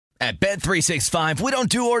At Bet365, we don't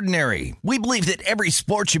do ordinary. We believe that every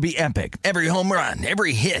sport should be epic. Every home run,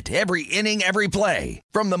 every hit, every inning, every play.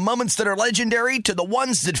 From the moments that are legendary to the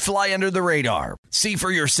ones that fly under the radar. See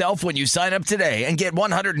for yourself when you sign up today and get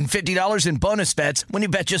 $150 in bonus bets when you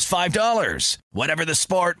bet just $5. Whatever the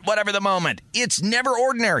sport, whatever the moment, it's never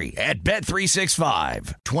ordinary at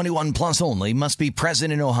Bet365. 21 plus only. Must be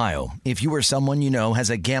present in Ohio. If you or someone you know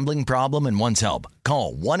has a gambling problem and wants help,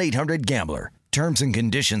 call 1-800-GAMBLER. Terms and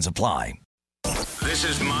conditions apply. This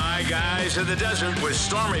is My Guys in the Desert with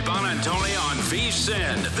Stormy Buonantony on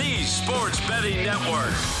VSiN, the Sports Betting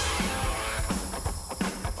Network.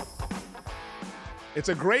 It's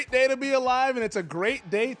a great day to be alive, and it's a great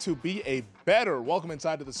day to be a bettor. Welcome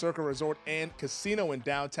inside to the Circa Resort and Casino in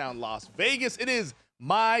downtown Las Vegas. It is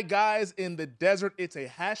My Guys in the Desert. It's a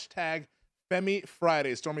hashtag Femi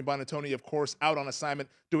Friday. Stormy Buonantony, of course, out on assignment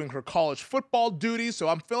doing her college football duties, so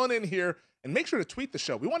I'm filling in here. And make sure to tweet the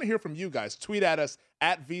show. We want to hear from you guys. Tweet at us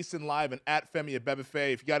at VSiN Live and at Femi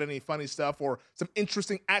Abebefe. If you got any funny stuff or some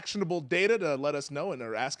interesting actionable data to let us know and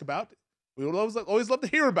or ask about, we would always love to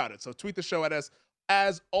hear about it. So tweet the show at us.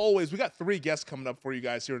 As always, we got 3 guests coming up for you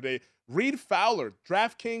guys here today. Reed Fowler,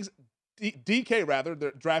 DraftKings, DK rather,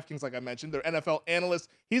 their DraftKings, like I mentioned, their NFL analyst.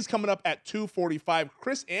 He's coming up at 2:45.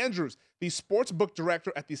 Chris Andrews, the sportsbook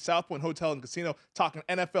director at the South Point Hotel and Casino, talking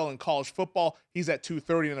NFL and college football. He's at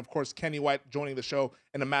 2:30. And, of course, Kenny White joining the show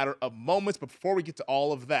in a matter of moments. But before we get to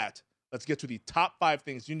all of that, let's get to the top 5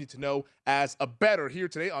 things you need to know as a bettor here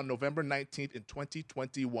today on November 19th in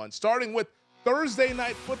 2021. Starting with Thursday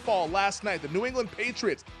night football last night. The New England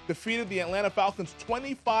Patriots defeated the Atlanta Falcons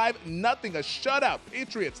 25-0, a shutout.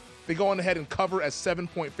 Patriots, they go on ahead and cover as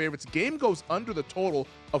 7-point favorites. Game goes under the total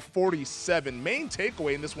of 47. Main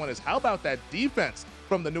takeaway in this one is how about that defense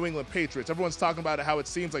from the New England Patriots? Everyone's talking about how it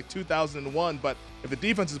seems like 2001, but if the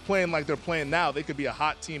defense is playing like they're playing now, they could be a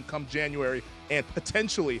hot team come January and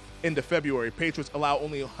potentially into February. Patriots allow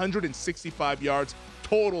only 165 yards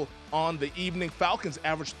total on the evening. Falcons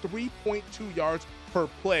average 3.2 yards per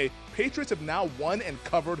play. Patriots have now won and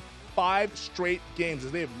covered 5 straight games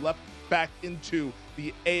as they have leapt back into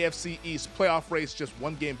the AFC East playoff race, just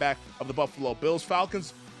 1 game back of the Buffalo Bills.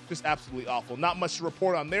 Falcons, just absolutely awful. Not much to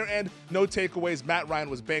report on their end. No takeaways. Matt Ryan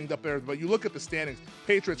was banged up there, but you look at the standings.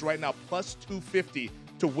 Patriots right now plus 250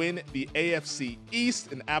 to win the AFC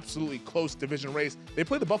East, an absolutely close division race. They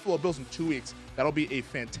play the Buffalo Bills in 2 weeks. That'll be a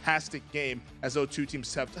fantastic game as those two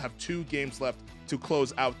teams have 2 games left to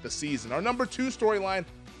close out the season. Our number 2 storyline,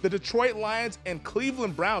 the Detroit Lions and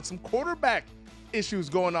Cleveland Browns. Some quarterback issues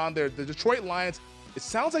going on there. The Detroit Lions, it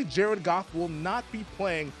sounds like Jared Goff will not be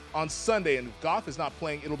playing on Sunday, and if Goff is not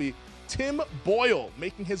playing, it'll be Tim Boyle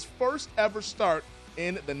making his first ever start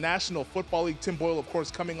in the National Football League. Tim Boyle, of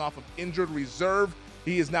course, coming off of injured reserve.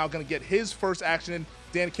 He is now going to get his first action in.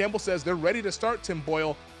 Dan Campbell says they're ready to start Tim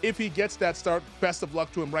Boyle. If he gets that start, best of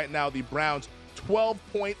luck to him right now. The Browns,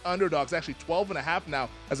 12-point underdogs, actually 12.5 now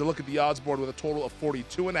as I look at the odds board with a total of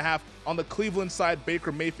 42.5. On the Cleveland side,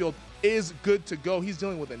 Baker Mayfield is good to go. He's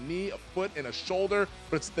dealing with a knee, a foot, and a shoulder,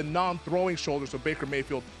 but it's the non-throwing shoulder, so Baker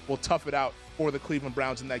Mayfield will tough it out for the Cleveland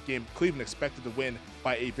Browns in that game. Cleveland expected to win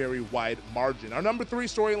by a very wide margin. Our number 3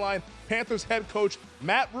 storyline, Panthers head coach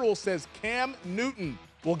Matt Rhule says Cam Newton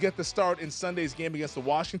will get the start in Sunday's game against the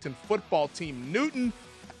Washington football team. Newton,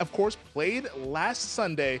 of course, played last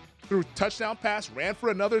Sunday, threw touchdown pass, ran for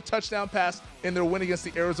another touchdown pass in their win against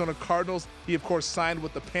the Arizona Cardinals. He, of course, signed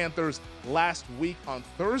with the Panthers last week on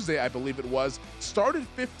Thursday, I believe it was. Started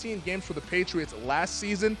 15 games for the Patriots last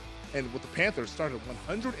season, and with the Panthers started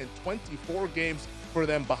 124 games for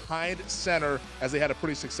them behind center as they had a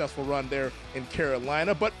pretty successful run there in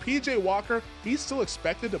Carolina. But P.J. Walker, he's still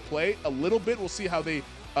expected to play a little bit. We'll see how they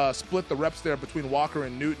split the reps there between Walker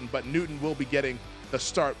and Newton, but Newton will be getting the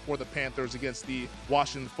start for the Panthers against the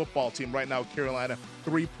Washington football team. Right now, Carolina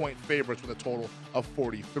 3-point favorites with a total of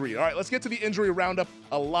 43. All right, let's get to the injury roundup.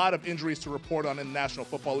 A lot of injuries to report on in the National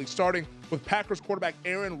Football League, starting with Packers quarterback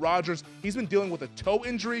Aaron Rodgers. He's been dealing with a toe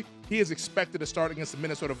injury. He is expected to start against the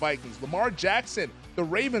Minnesota Vikings. Lamar Jackson, the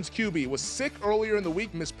Ravens QB, was sick earlier in the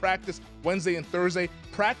week, missed practice Wednesday and Thursday.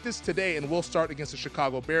 Practice today and will start against the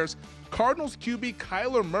Chicago Bears. Cardinals QB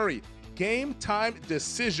Kyler Murray, game time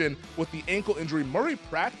decision with the ankle injury. Murray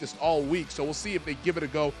practiced all week, so we'll see if they give it a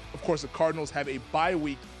go. Of course, the Cardinals have a bye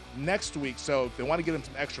week next week, so if they want to get him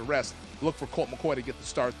some extra rest, look for Colt McCoy to get the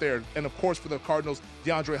start there. And of course, for the Cardinals,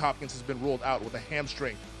 DeAndre Hopkins has been ruled out with a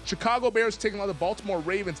hamstring. Chicago Bears taking on the Baltimore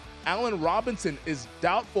Ravens. Allen Robinson is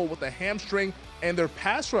doubtful with a hamstring, and their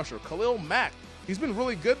pass rusher, Khalil Mack, he's been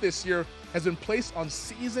really good this year. has been placed on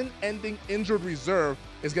season-ending injured reserve,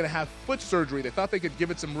 is going to have foot surgery. They thought they could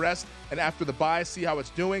give it some rest, and after the bye, see how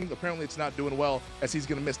it's doing. Apparently, it's not doing well, as he's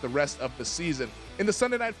going to miss the rest of the season. In the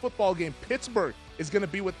Sunday Night Football game, Pittsburgh is going to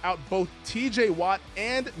be without both T.J. Watt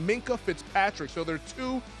and Minkah Fitzpatrick. So their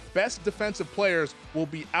two best defensive players will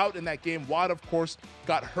be out in that game. Watt, of course,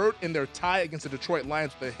 got hurt in their tie against the Detroit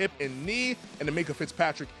Lions with a hip and knee, and Minkah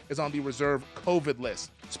Fitzpatrick is on the reserve COVID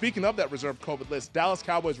list. Speaking of that reserve COVID list, Dallas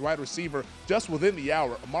Cowboys wide receiver just within the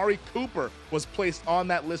hour, Amari Cooper, was placed on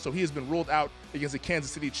that list, so he has been ruled out against the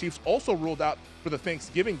Kansas City Chiefs, also ruled out for the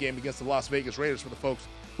Thanksgiving game against the Las Vegas Raiders for the folks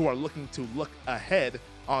who are looking to look ahead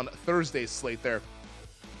on Thursday's slate there.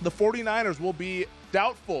 The 49ers will be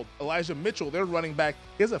doubtful. Elijah Mitchell, their running back,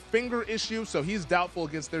 he has a finger issue, so he's doubtful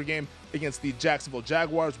against their game against the Jacksonville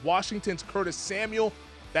Jaguars. Washington's Curtis Samuel,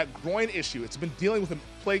 that groin issue, it's been dealing with him,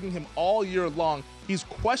 plaguing him all year long. He's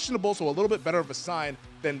questionable, so a little bit better of a sign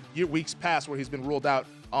than weeks past where he's been ruled out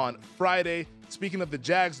on Friday. Speaking of the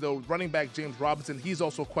Jags, though, running back James Robinson, he's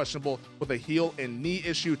also questionable with a heel and knee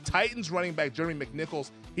issue. Titans running back Jeremy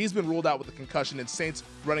McNichols, he's been ruled out with a concussion. And Saints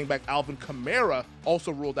running back Alvin Kamara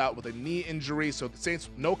also ruled out with a knee injury. So the Saints,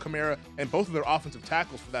 no Kamara, and both of their offensive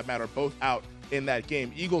tackles, for that matter, both out in that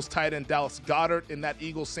game. Eagles tight end Dallas Goedert in that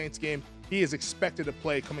Eagles-Saints game, he is expected to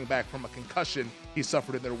play, coming back from a concussion he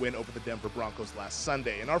suffered in their win over the Denver Broncos last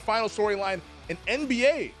Sunday. And our final storyline, an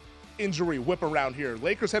NBA injury whip around here.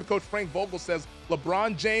 Lakers head coach Frank Vogel says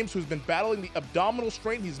LeBron James, who's been battling the abdominal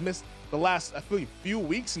strain, he's missed the last, few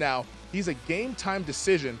weeks now. He's a game-time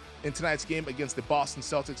decision in tonight's game against the Boston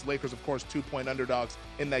Celtics. Lakers, of course, 2-point underdogs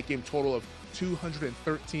in that game, total of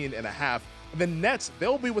 213.5. The Nets,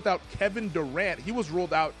 they'll be without Kevin Durant. He was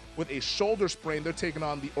ruled out with a shoulder sprain. They're taking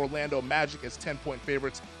on the Orlando Magic as 10-point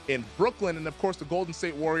favorites in Brooklyn. And, of course, the Golden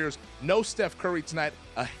State Warriors, no Steph Curry tonight.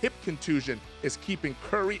 A hip contusion is keeping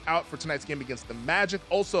Curry out for tonight's game against the Magic.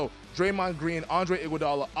 Also, Draymond Green, Andre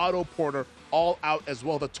Iguodala, Otto Porter, all out as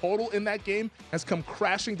well. The total in that game has come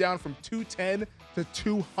crashing down from 210 to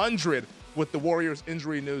 200 with the Warriors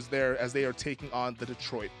injury news there as they are taking on the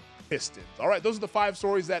Detroit Pistons. All right, those are the 5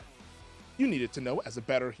 stories that you needed to know as a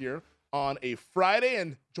bettor here on a Friday.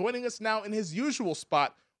 And joining us now in his usual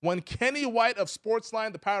spot, one Kenny White of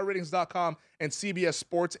Sportsline, thepowerratings.com, and CBS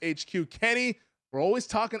Sports HQ. Kenny, we're always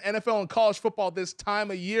talking NFL and college football this time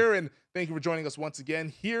of year, and thank you for joining us once again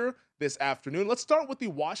here this afternoon. Let's start with the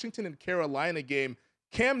Washington and Carolina game.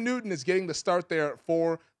 Cam Newton is getting the start there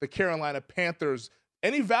for the Carolina Panthers.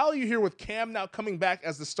 Any value here with Cam now coming back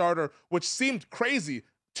as the starter, which seemed crazy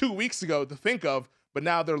 2 weeks ago to think of, but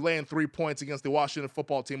now they're laying 3 points against the Washington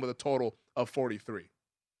football team with a total of 43.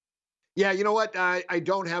 Yeah, you know what? I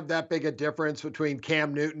don't have that big a difference between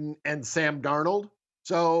Cam Newton and Sam Darnold.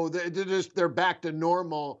 So they're back to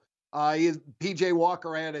normal. PJ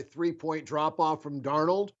Walker had a 3-point drop-off from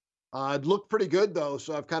Darnold. It looked pretty good, though,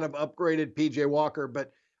 so I've kind of upgraded PJ Walker.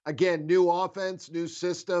 But, again, new offense, new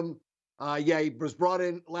system. He was brought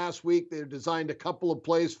in last week. They designed a couple of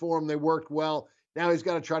plays for him. They worked well. Now he's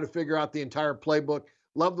got to try to figure out the entire playbook.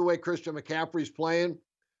 Love the way Christian McCaffrey's playing.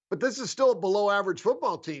 But this is still a below-average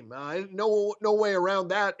football team. No way around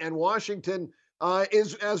that. And Washington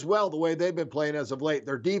is as well, the way they've been playing as of late.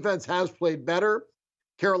 Their defense has played better.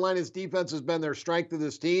 Carolina's defense has been their strength of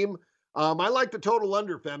this team. I like the total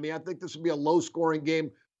under, Femi. I think this will be a low-scoring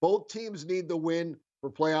game. Both teams need the win for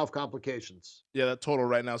playoff complications. Yeah, that total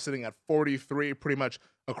right now sitting at 43 pretty much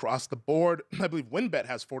across the board. I believe WinBet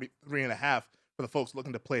has 43.5 for the folks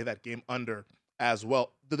looking to play that game under as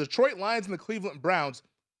well. The Detroit Lions and the Cleveland Browns.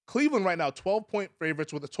 Cleveland right now 12-point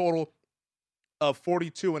favorites with a total of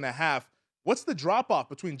 42.5. What's the drop-off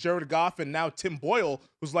between Jared Goff and now Tim Boyle,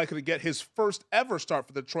 who's likely to get his first ever start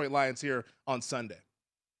for the Detroit Lions here on Sunday?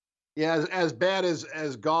 Yeah, as bad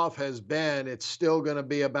as Goff has been, it's still going to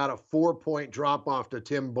be about a 4-point drop-off to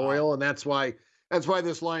Tim Boyle, and that's why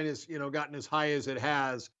this line is gotten as high as it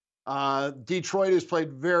has. Detroit has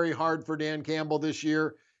played very hard for Dan Campbell this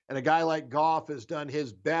year, and a guy like Goff has done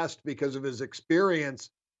his best because of his experience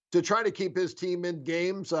to try to keep his team in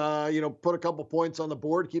games, put a couple points on the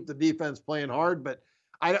board, keep the defense playing hard. But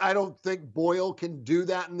I don't think Boyle can do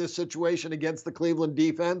that in this situation against the Cleveland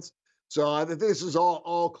defense. So I think this is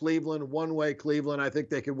all Cleveland, one-way Cleveland. I think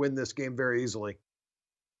they could win this game very easily.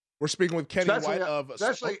 We're speaking with Kenny White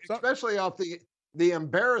especially off the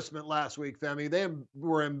embarrassment last week, Femi. They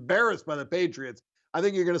were embarrassed by the Patriots. I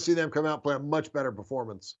think you're going to see them come out and play a much better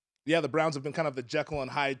performance. Yeah, the Browns have been kind of the Jekyll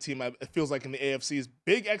and Hyde team. It feels like in the AFC's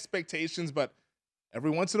big expectations, but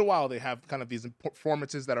every once in a while they have kind of these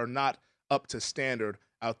performances that are not up to standard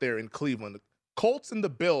out there in Cleveland. Colts and the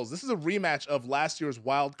Bills. This is a rematch of last year's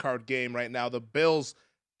wild card game right now. The Bills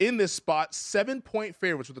in this spot, 7-point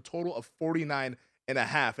favorites with a total of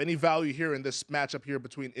 49.5. Any value here in this matchup here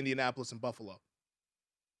between Indianapolis and Buffalo?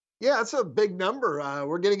 Yeah, that's a big number.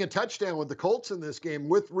 We're getting a touchdown with the Colts in this game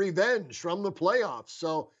with revenge from the playoffs.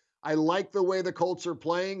 So I like the way the Colts are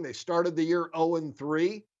playing. They started the year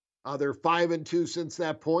 0-3. They're 5-2 since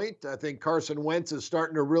that point. I think Carson Wentz is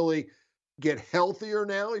starting to really get healthier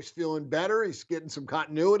now. He's feeling better. He's getting some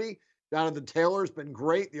continuity. Jonathan Taylor's been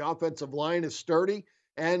great. The offensive line is sturdy.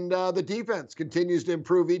 And the defense continues to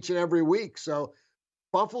improve each and every week. So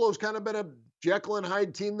Buffalo's kind of been a Jekyll and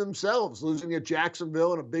Hyde team themselves, losing at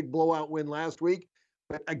Jacksonville in a big blowout win last week.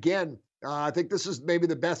 But again, I think this is maybe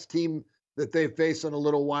the best team that they've faced in a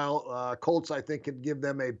little while. Colts, I think, can give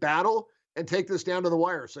them a battle and take this down to the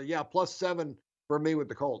wire. So, yeah, +7 for me with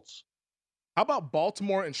the Colts. How about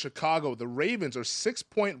Baltimore and Chicago? The Ravens are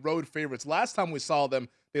 6-point road favorites. Last time we saw them,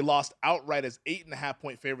 they lost outright as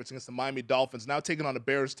 8.5-point favorites against the Miami Dolphins. Now taking on a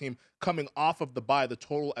Bears team coming off of the bye, the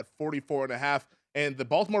total at 44.5. And the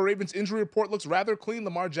Baltimore Ravens injury report looks rather clean.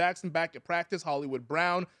 Lamar Jackson back at practice, Hollywood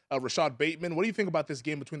Brown, Rashad Bateman. What do you think about this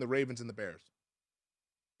game between the Ravens and the Bears?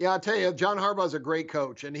 Yeah, I'll tell you, John Harbaugh's a great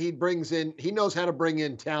coach, and he knows how to bring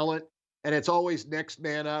in talent, and it's always next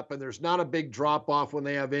man up, and there's not a big drop-off when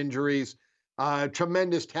they have injuries.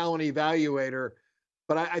 Tremendous talent evaluator.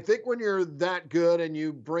 But I think when you're that good and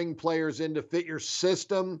you bring players in to fit your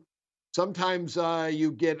system, sometimes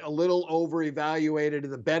you get a little over-evaluated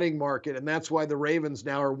in the betting market, and that's why the Ravens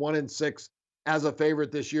now are 1-6 as a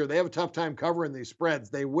favorite this year. They have a tough time covering these spreads.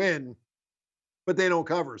 They win, but they don't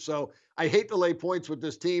cover. So I hate to lay points with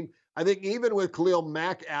this team. I think even with Khalil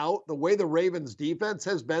Mack out, the way the Ravens defense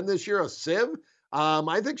has been this year, a sieve,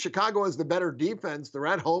 I think Chicago has the better defense. They're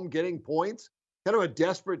at home getting points. Kind of a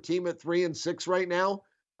desperate team at 3-6 right now.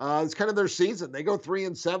 It's kind of their season. They go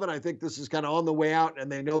 3-7. I think this is kind of on the way out,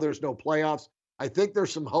 and they know there's no playoffs. I think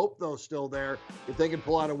there's some hope, though, still there if they can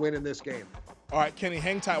pull out a win in this game. All right, Kenny,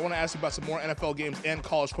 hang tight. I want to ask you about some more NFL games and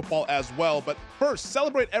college football as well. But first,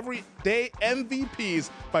 celebrate everyday MVPs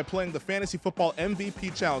by playing the Fantasy Football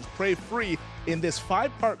MVP Challenge. Play free in this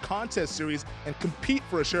 5-part contest series and compete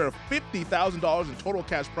for a share of $50,000 in total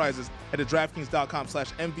cash prizes. Head to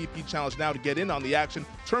DraftKings.com/MVP Challenge now to get in on the action.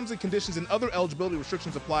 Terms and conditions and other eligibility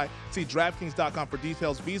restrictions apply. See DraftKings.com for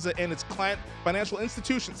details. Visa and its client financial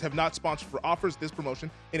institutions have not sponsored or offers this promotion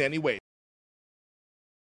in any way.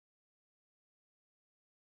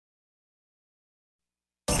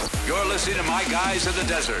 You're listening to My Guys in the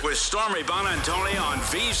Desert with Stormy Bonantoni on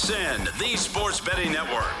VSiN, the Sports Betting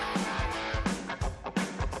Network.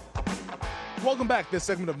 Welcome back. This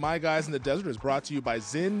segment of My Guys in the Desert is brought to you by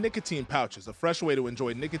Zyn Nicotine Pouches, a fresh way to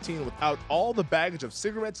enjoy nicotine without all the baggage of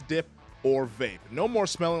cigarettes, dip, or vape. No more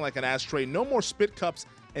smelling like an ashtray, no more spit cups,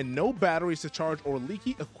 and no batteries to charge or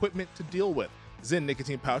leaky equipment to deal with. Zyn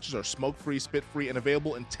nicotine pouches are smoke-free, spit-free, and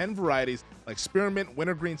available in 10 varieties like spearmint,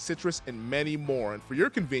 wintergreen, citrus, and many more. And for your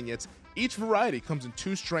convenience, each variety comes in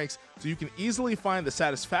 2 strengths, so you can easily find the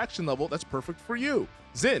satisfaction level that's perfect for you.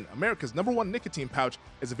 Zyn, America's #1 nicotine pouch,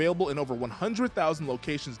 is available in over 100,000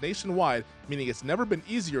 locations nationwide, meaning it's never been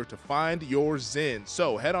easier to find your Zyn.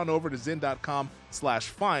 So head on over to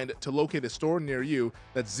zyn.com/find to locate a store near you.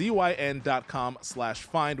 That's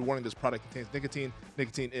zyn.com/find. Warning: this product contains nicotine.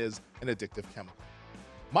 Nicotine is an addictive chemical.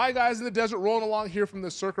 My Guys in the Desert rolling along here from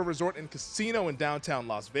the Circa Resort and Casino in downtown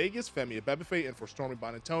Las Vegas. Femi Abebefe and for Stormy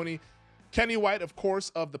Bonantoni. Kenny White, of course,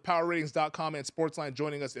 of the PowerRatings.com and Sportsline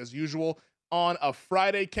joining us as usual on a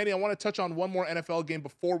Friday. Kenny, I want to touch on one more NFL game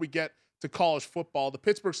before we get to college football. The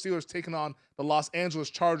Pittsburgh Steelers taking on the Los Angeles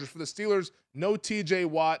Chargers. For the Steelers, no TJ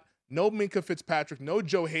Watt, no Minkah Fitzpatrick, no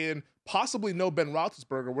Joe Hayden, possibly no Ben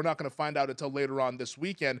Roethlisberger. We're not going to find out until later on this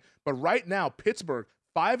weekend. But right now, Pittsburgh,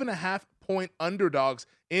 5.5-point underdogs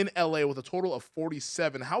in LA with a total of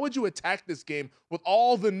 47. How would you attack this game with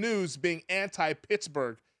all the news being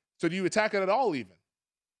anti-Pittsburgh? So do you attack it at all even?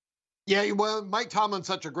 Yeah, well, Mike Tomlin's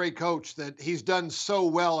such a great coach that he's done so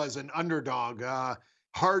well as an underdog.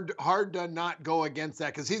 Hard to not go against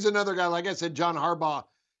that because he's another guy, like I said, John Harbaugh.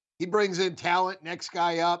 He brings in talent, next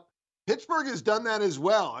guy up. Pittsburgh has done that as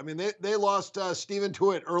well. I mean, they lost Stephen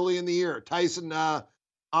Tuitt early in the year. Tyson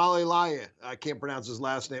Alalaya, I can't pronounce his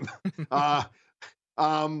last name.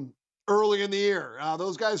 Early in the year,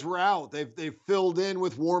 those guys were out. They've filled in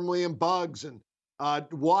with Wormley and Buggs, and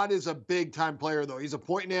Watt is a big-time player, though. He's a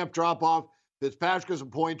 1.5 drop-off. Fitzpatrick's a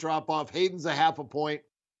point drop-off. Hayden's a 0.5 point.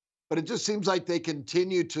 But it just seems like they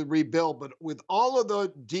continue to rebuild. But with all of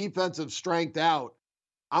the defensive strength out,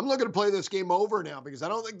 I'm looking to play this game over now because I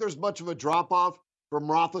don't think there's much of a drop-off from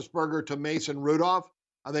Roethlisberger to Mason Rudolph.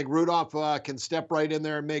 I think Rudolph can step right in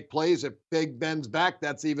there and make plays. If Big Ben's back,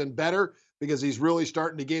 that's even better. because he's really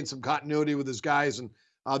starting to gain some continuity with his guys, and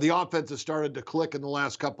the offense has started to click in the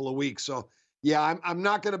last couple of weeks. So, yeah, I'm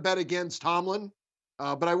not going to bet against Tomlin,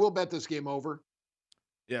 but I will bet this game over.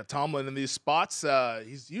 Yeah, Tomlin in these spots,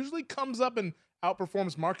 he's usually comes up and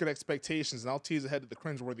outperforms market expectations, and I'll tease ahead to the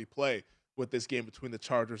cringeworthy play with this game between the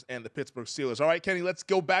Chargers and the Pittsburgh Steelers. All right, Kenny, let's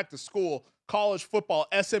go back to school. College football,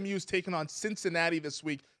 SMU's taking on Cincinnati this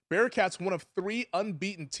week. Bearcats, one of 3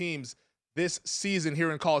 unbeaten teams this season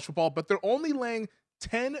here in college football, but they're only laying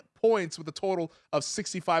 10 points with a total of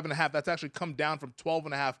 65.5. That's actually come down from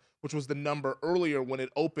 12.5, which was the number earlier when it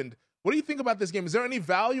opened. What do you think about this game? Is there any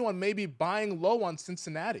value on maybe buying low on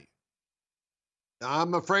Cincinnati?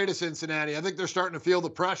 I'm afraid of Cincinnati. I think they're starting to feel the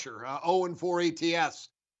pressure. 0-4 ATS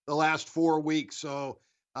the last 4 weeks. So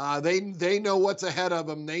they know what's ahead of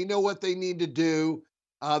them. They know what they need to do.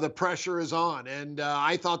 The pressure is on. And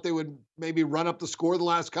I thought they would maybe run up the score the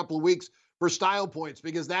last couple of weeks for style points,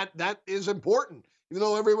 because that is important. Even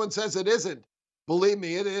though everyone says it isn't, believe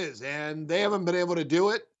me, it is. And they haven't been able to do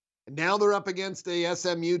it. And now they're up against a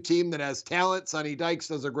SMU team that has talent. Sonny Dykes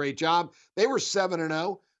does a great job. They were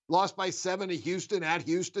 7-0, lost by 7 to Houston at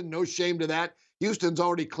Houston. No shame to that. Houston's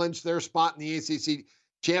already clinched their spot in the ACC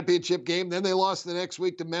championship game. Then they lost the next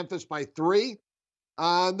week to Memphis by 3.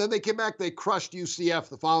 Then they came back. They crushed UCF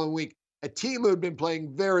the following week, a team who had been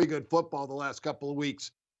playing very good football the last couple of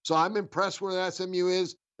weeks. So I'm impressed where SMU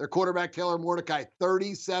is. Their quarterback, Taylor Mordecai,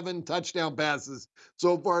 37 touchdown passes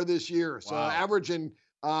so far this year. So averaging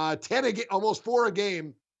 10 a game, almost 4 a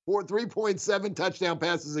game, 3.7 touchdown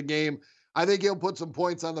passes a game. I think he'll put some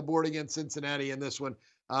points on the board against Cincinnati in this one.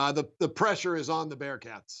 The pressure is on the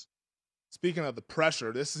Bearcats. Speaking of the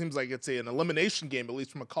pressure, this seems like it's an elimination game, at least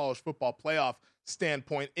from a college football playoff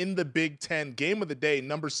standpoint. In the Big Ten, game of the day,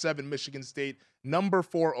 number 7 Michigan State, number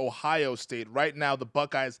 4 Ohio State. Right now, the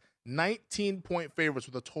Buckeyes 19-point favorites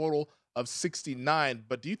with a total of 69.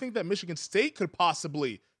 But do you think that Michigan State could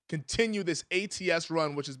possibly continue this ATS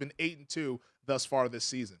run, which has been 8-2 thus far this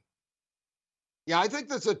season? Yeah, I think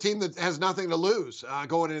that's a team that has nothing to lose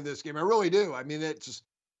going into this game. I really do. I mean, it's just,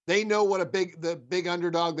 they know what the big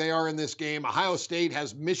underdog they are in this game. Ohio State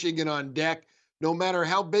has Michigan on deck. No matter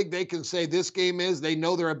how big they can say this game is, they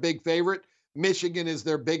know they're a big favorite. Michigan is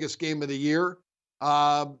their biggest game of the year.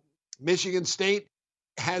 Michigan State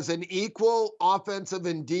has an equal offensive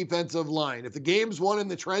and defensive line. If the game's won in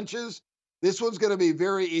the trenches, this one's going to be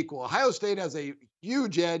very equal. Ohio State has a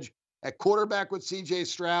huge edge at quarterback with C.J.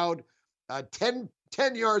 Stroud. 10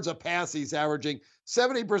 yards a pass he's averaging,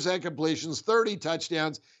 70% completions, 30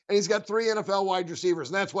 touchdowns, and he's got 3 NFL wide receivers,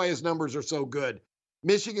 and that's why his numbers are so good.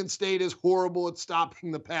 Michigan State is horrible at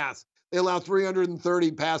stopping the pass. They allow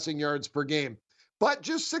 330 passing yards per game, but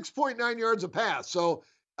just 6.9 yards a pass. So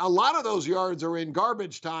a lot of those yards are in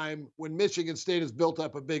garbage time when Michigan State has built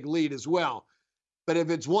up a big lead as well. But if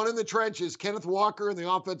it's one in the trenches, Kenneth Walker and the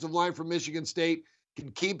offensive line from Michigan State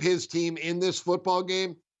can keep his team in this football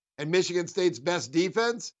game. And Michigan State's best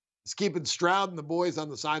defense is keeping Stroud and the boys on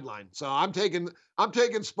the sideline. So I'm taking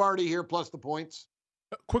Sparty here plus the points.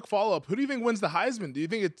 Quick follow-up. Who do you think wins the Heisman? Do you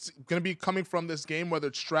think it's going to be coming from this game, whether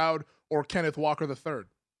it's Stroud or Kenneth Walker III?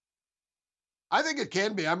 I think it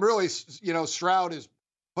can be. I'm really, Stroud is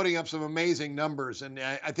putting up some amazing numbers, and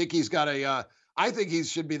I think he's got I think he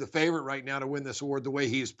should be the favorite right now to win this award the way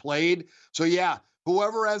he's played. So, yeah,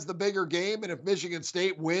 whoever has the bigger game, and if Michigan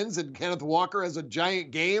State wins and Kenneth Walker has a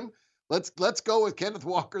giant game, let's go with Kenneth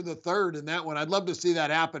Walker III in that one. I'd love to see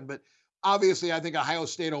that happen, but obviously I think Ohio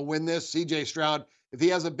State will win this. C.J. Stroud, if he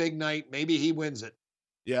has a big night, maybe he wins it.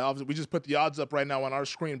 Yeah, obviously we just put the odds up right now on our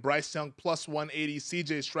screen. Bryce Young plus 180,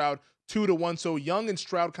 C.J. Stroud 2-1. So Young and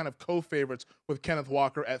Stroud kind of co-favorites with Kenneth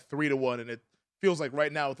Walker at 3-1, and it feels like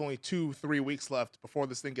right now with only 2-3 weeks left before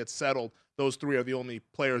this thing gets settled, those 3 are the only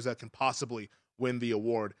players that can possibly win the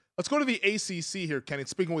award. Let's go to the ACC here, Kenny.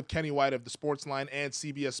 Speaking with Kenny White of the Sports Line and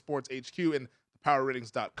CBS Sports HQ and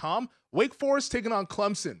PowerRatings.com. Wake Forest taking on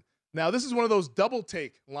Clemson. Now, this is one of those double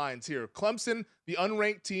take lines here. Clemson, the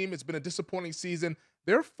unranked team, it's been a disappointing season.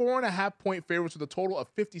 They're 4.5-point favorites with a total of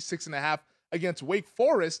 56.5 against Wake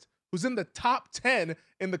Forest, who's in the top 10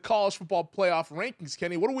 in the college football playoff rankings.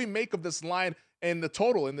 Kenny, what do we make of this line and the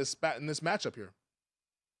total in this matchup here?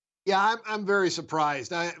 Yeah, I'm very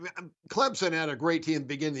surprised. Clemson had a great team at the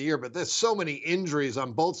beginning of the year, but there's so many injuries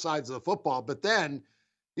on both sides of the football. But then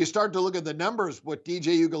you start to look at the numbers, what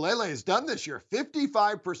DJ Uiagalelei has done this year.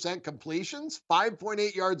 55% completions,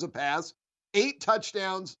 5.8 yards a pass, 8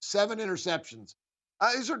 touchdowns, 7 interceptions.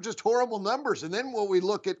 These are just horrible numbers. And then when we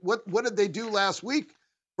look at what did they do last week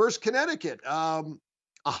versus Connecticut?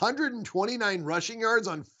 129 rushing yards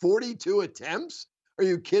on 42 attempts. Are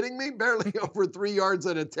you kidding me? Barely over 3 yards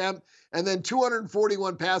an attempt, and then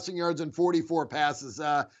 241 passing yards and 44 passes.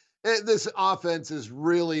 This offense is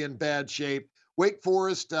really in bad shape. Wake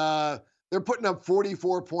Forest, they're putting up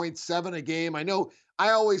 44.7 a game. I know I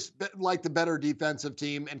always like the better defensive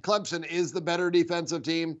team, and Clemson is the better defensive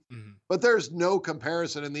team, but there's no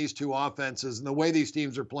comparison in these two offenses and the way these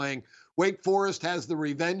teams are playing. Wake Forest has the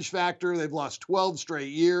revenge factor. They've lost 12 straight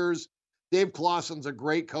years. Dave Clawson's a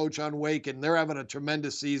great coach on Wake, and they're having a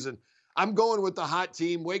tremendous season. I'm going with the hot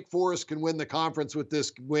team. Wake Forest can win the conference with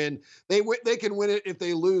this win. They can win it if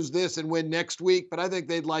they lose this and win next week, but I think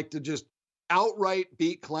they'd like to just outright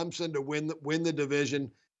beat Clemson to win the division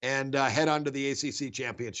and head on to the ACC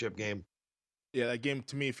championship game. Yeah, that game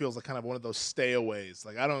to me feels like kind of one of those stayaways.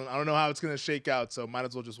 Like I don't know how it's going to shake out, so might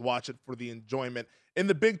as well just watch it for the enjoyment. In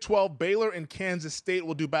the Big 12, Baylor and Kansas State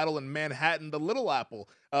will do battle in Manhattan, the Little Apple.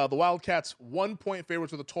 The Wildcats 1-point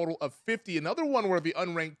favorites with a total of 50. Another one where the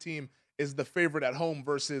unranked team is the favorite at home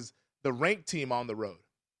versus the ranked team on the road.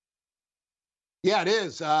 Yeah, it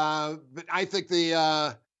is. But I think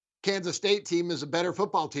the Kansas State team is a better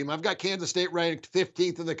football team. I've got Kansas State ranked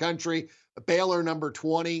 15th in the country, Baylor number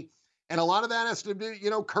 20. And a lot of that has to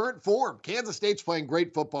do, current form. Kansas State's playing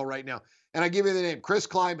great football right now. And I give you the name, Chris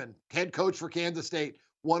Kleiman, head coach for Kansas State,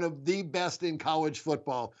 one of the best in college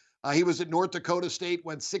football. He was at North Dakota State,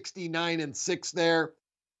 went 69-6 there.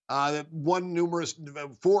 Won numerous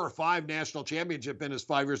 4 or 5 national championships in his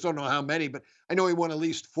 5 years. Don't know how many, but I know he won at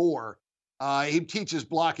least 4. He teaches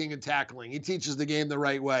blocking and tackling. He teaches the game the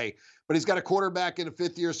right way. But he's got a quarterback and a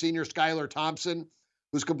fifth-year senior, Skylar Thompson,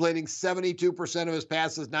 who's completing 72% of his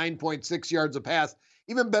passes, 9.6 yards a pass.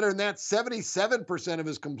 Even better than that, 77% of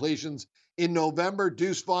his completions in November.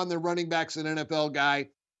 Deuce Vaughn, the running back's an NFL guy.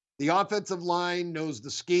 The offensive line knows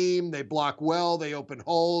the scheme. They block well. They open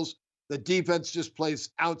holes. The defense just plays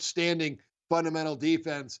outstanding fundamental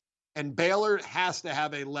defense. And Baylor has to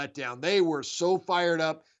have a letdown. They were so fired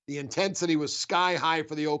up. The intensity was sky high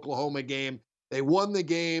for the Oklahoma game. They won the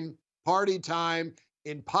game, party time.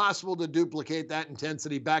 Impossible to duplicate that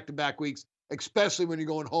intensity back-to-back weeks, especially when you're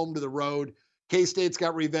going home to the road. K-State's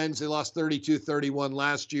got revenge. They lost 32-31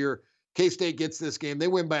 last year. K-State gets this game. They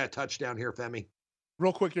win by a touchdown here, Femi.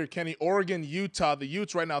 Real quick here, Kenny. Oregon, Utah. The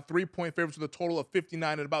Utes right now 3-point favorites with a total of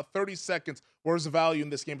 59 in about 30 seconds. Where's the value in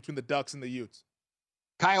this game between the Ducks and the Utes?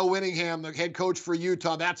 Kyle Whittingham, the head coach for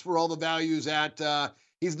Utah. That's where all the value's at.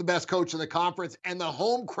 He's the best coach in the conference, and the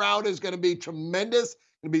home crowd is going to be tremendous.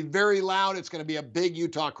 It's going to be very loud. It's going to be a big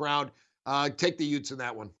Utah crowd. Take the Utes in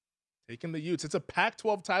that one. Taking the Utes. It's a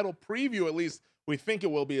Pac-12 title preview, at least we think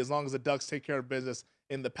it will be, as long as the Ducks take care of business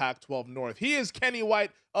in the Pac-12 North. He is Kenny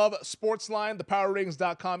White of Sportsline,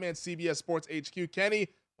 thepowerratings.com, and CBS Sports HQ. Kenny,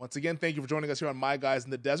 once again, thank you for joining us here on My Guys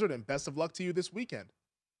in the Desert, and best of luck to you this weekend.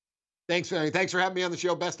 Thanks, Ferry. Thanks for having me on the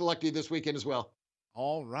show. Best of luck to you this weekend as well.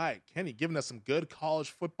 All right. Kenny giving us some good college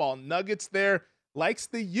football nuggets there. Likes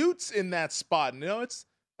the Utes in that spot. And, it's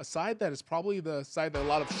a side that is probably the side that a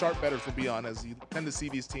lot of sharp bettors will be on, as you tend to see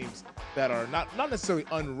these teams that are not necessarily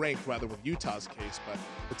unranked, rather with Utah's case, but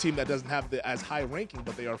the team that doesn't have the as high ranking,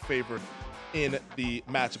 but they are favored in the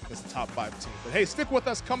matchup against the top 5 team. But hey, stick with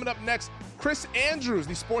us. Coming up next, Chris Andrews,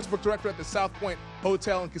 the sportsbook director at the South Point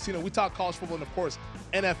Hotel and Casino. We talk college football and, of course,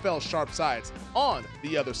 NFL sharp sides. On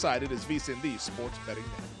the other side, it is VSiN, the Sports Betting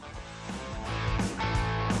Network.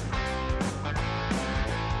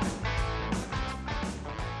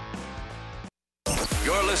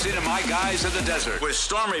 You're listening to My Guys in the Desert with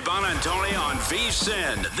Stormy Bonantoni on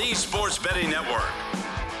VSiN, the Sports Betting Network.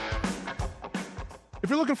 If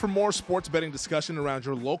you're looking for more sports betting discussion around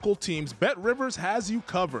your local teams, BetRivers has you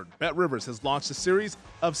covered. BetRivers has launched a series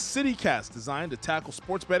of CityCasts designed to tackle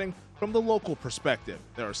sports betting from the local perspective.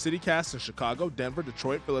 There are CityCasts in Chicago, Denver,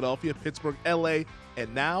 Detroit, Philadelphia, Pittsburgh, LA,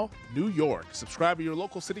 and now New York. Subscribe to your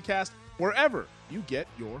local CityCast wherever you get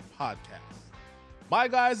your podcasts. My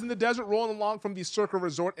Guys in the Desert rolling along from the Circa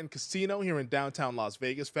Resort and Casino here in downtown Las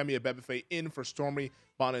Vegas. Femi Abebefe in for Stormy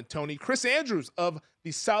Bonantoni. Chris Andrews of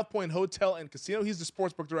the South Point Hotel and Casino. He's the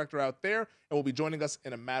sportsbook director out there and will be joining us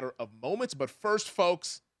in a matter of moments. But first,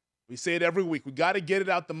 folks, we say it every week. We got to get it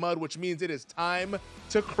out the mud, which means it is time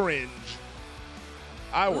to cringe.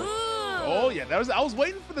 I was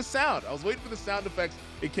waiting for the sound. I was waiting for the sound effects.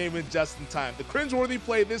 It came in just in time. The cringeworthy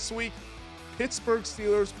play this week, Pittsburgh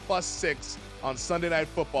Steelers +6 on Sunday Night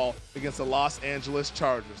Football against the Los Angeles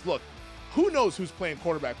Chargers. Look, who knows who's playing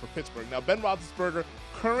quarterback for Pittsburgh? Now, Ben Roethlisberger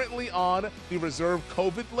currently on the reserve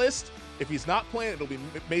COVID list. If he's not playing, it'll be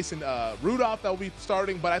Mason Rudolph that will be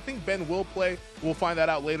starting, but I think Ben will play. We'll find that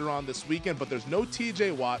out later on this weekend, but there's no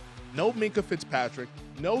TJ Watt, no Minkah Fitzpatrick,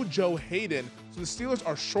 no Joe Hayden, so the Steelers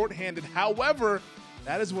are shorthanded. However,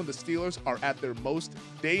 that is when the Steelers are at their most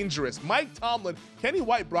dangerous. Mike Tomlin, Kenny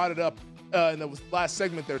White brought it up in the last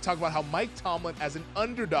segment there, talking about how Mike Tomlin, as an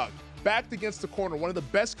underdog, backed against the corner, one of the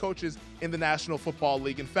best coaches in the National Football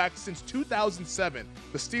League. In fact, since 2007,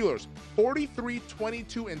 the Steelers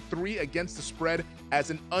 43-22-3 against the spread as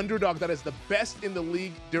an underdog. That is the best in the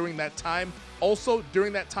league during that time. Also,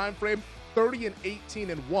 during that time frame,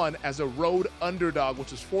 30-18-1 as a road underdog,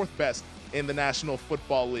 which is fourth best in the National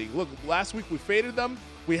Football League. Look, last week we faded them.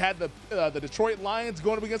 We had the Detroit Lions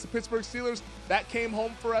going up against the Pittsburgh Steelers. That came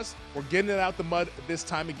home for us. We're getting it out the mud this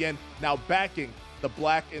time again. Now backing the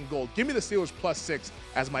black and gold. Give me the Steelers +6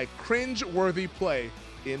 as my cringe-worthy play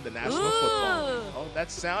in the National Football League. Oh,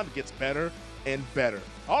 that sound gets better and better.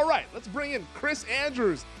 All right, let's bring in Chris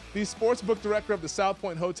Andrews, the sportsbook director of the South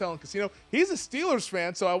Point Hotel and Casino. He's a Steelers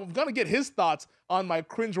fan, so I'm going to get his thoughts on my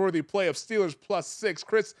cringe-worthy play of Steelers +6.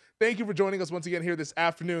 Chris, thank you for joining us once again here this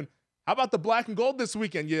afternoon. How about the black and gold this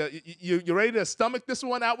weekend? You ready to stomach this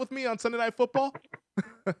one out with me on Sunday Night Football?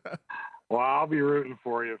 Well, I'll be rooting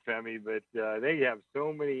for you, Femi, but they have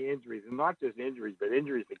so many injuries, and not just injuries, but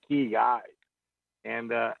injuries to key guys.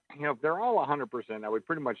 And, if they're all 100%, now we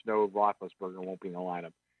pretty much know Roethlisberger won't be in the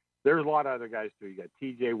lineup. There's a lot of other guys, too. You got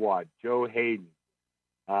T.J. Watt, Joe Hayden,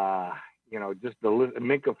 just the list,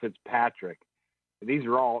 Minkah Fitzpatrick. These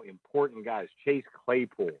are all important guys. Chase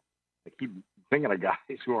Claypool. I keep thinking of guys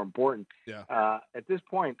who are important. Yeah. At this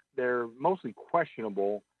point, they're mostly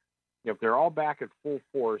questionable. If they're all back at full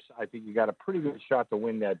force, I think you got a pretty good shot to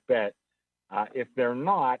win that bet. If they're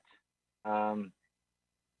not,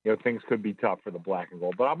 things could be tough for the black and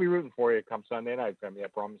gold. But I'll be rooting for you come Sunday night, Femi. I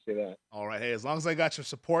promise you that. All right. Hey, as long as I got your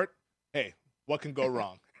support, hey, what can go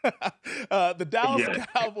wrong? The Dallas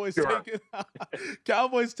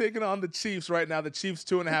Cowboys taking on the Chiefs right now. The Chiefs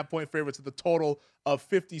 2.5-point favorites at the total of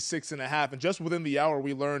 56.5. And just within the hour,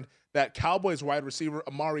 we learned that Cowboys wide receiver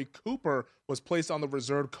Amari Cooper was placed on the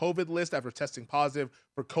reserved COVID list after testing positive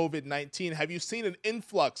for COVID-19. Have you seen an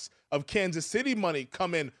influx of Kansas City money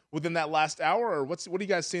come in within that last hour, or what are you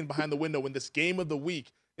guys seeing behind the window in this game of the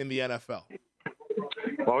week in the NFL?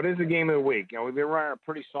 Well, it is a game of the week. We've been running a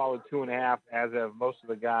pretty solid 2.5, as have most of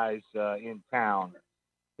the guys in town.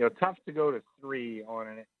 Tough to go to 3 on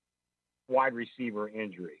a wide receiver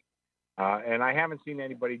injury. And I haven't seen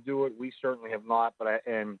anybody do it. We certainly have not, but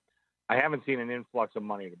I haven't seen an influx of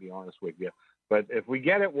money, to be honest with you. But if we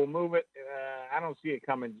get it, we'll move it. I don't see it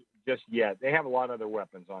coming just yet. They have a lot of other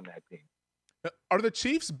weapons on that team. Are the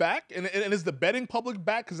Chiefs back? And is the betting public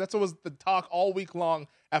back? Because that's what was the talk all week long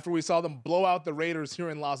after we saw them blow out the Raiders here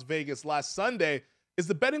in Las Vegas last Sunday. Is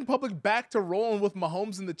the betting public back to rolling with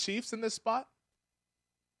Mahomes and the Chiefs in this spot?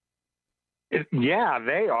 Yeah,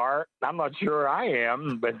 they are. I'm not sure I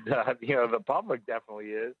am, but, the public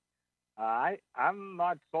definitely is. I'm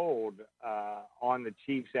not sold on the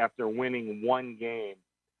Chiefs after winning one game.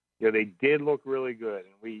 They did look really good,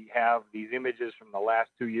 and we have these images from the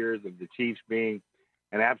last 2 years of the Chiefs being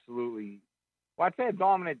an absolutely, I'd say a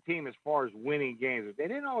dominant team as far as winning games. But they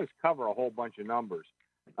didn't always cover a whole bunch of numbers.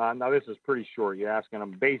 Now, this is pretty short. You're asking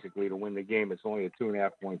them basically to win the game. It's only a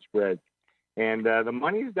 2.5-point spread. And the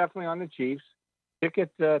money is definitely on the Chiefs.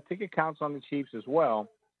 Ticket counts on the Chiefs as well.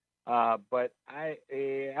 But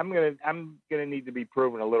I'm gonna need to be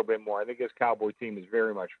proven a little bit more. I think this Cowboy team is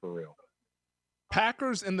very much for real.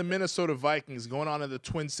 Packers and the Minnesota Vikings going on in the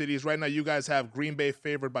Twin Cities. Right now, you guys have Green Bay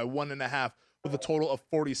favored by 1.5 with a total of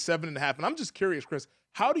 47.5. And I'm just curious, Chris,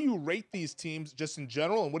 how do you rate these teams just in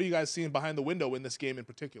general, and what are you guys seeing behind the window in this game in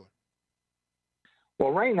particular?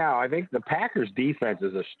 Well, right now, I think the Packers defense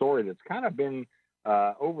is a story that's kind of been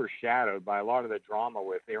overshadowed by a lot of the drama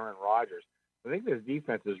with Aaron Rodgers. I think this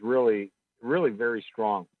defense is really, really very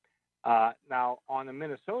strong. Now, on the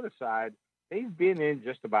Minnesota side, they've been in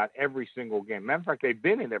just about every single game. Matter of fact, they've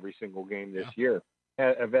been in every single game this year.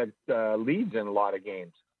 Have had leads in a lot of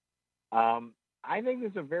games. I think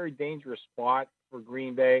it's a very dangerous spot for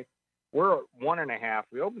Green Bay. We're at 1.5.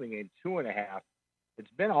 We opened the game 2.5.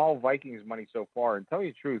 It's been all Vikings money so far. And tell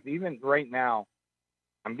you the truth, even right now,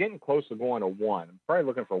 I'm getting close to going to 1. I'm probably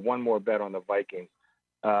looking for one more bet on the Vikings.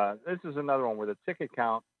 This is another one where the ticket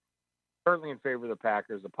count certainly in favor of the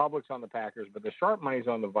Packers. The public's on the Packers, but the sharp money's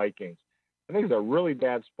on the Vikings. I think it's a really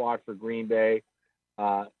bad spot for Green Bay.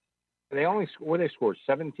 They only they scored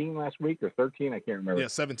 17 last week or 13. I can't remember. Yeah,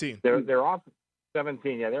 17. They're off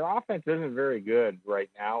 17. Yeah, their offense isn't very good right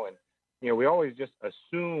now, and we always just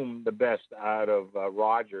assume the best out of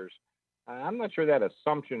Rodgers. I'm not sure that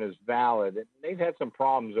assumption is valid. They've had some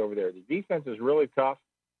problems over there. The defense is really tough,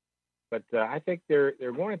 but I think they're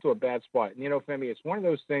going into a bad spot. And Femi, it's one of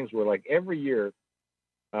those things where like every year,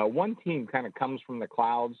 one team kind of comes from the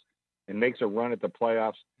clouds and makes a run at the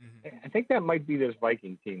playoffs. I think that might be this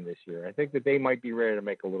Viking team this year. I think that they might be ready to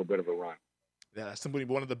make a little bit of a run. Yeah, that's simply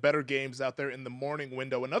one of the better games out there in the morning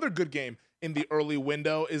window. Another good game in the early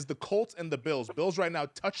window is the Colts and the Bills. Bills right now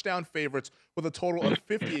touchdown favorites with a total of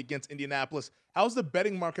 50 against Indianapolis. How's the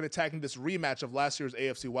betting market attacking this rematch of last year's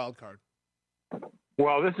AFC wildcard?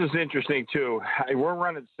 Well, this is interesting, too. We're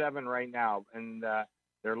running 7 right now, and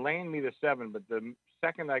they're laying me the 7, but the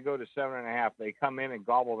second I go to 7.5, they come in and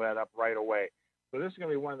gobble that up right away. So this is going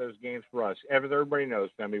to be one of those games for us. As everybody knows,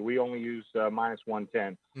 Femi, we only use minus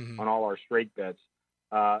 110 on all our straight bets.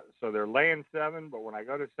 So they're laying 7, but when I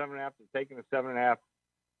go to 7.5, they're taking the 7.5.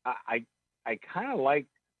 I kind of like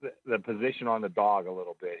the position on the dog a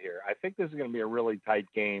little bit here. I think this is going to be a really tight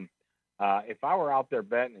game. If I were out there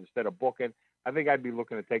betting instead of booking, I think I'd be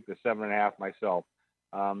looking to take the 7.5 myself.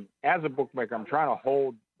 As a bookmaker, I'm trying to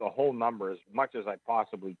hold the whole number as much as I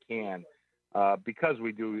possibly can because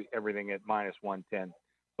we do everything at minus 110.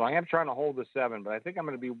 So I am trying to hold the 7, but I think I'm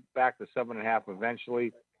going to be back to 7.5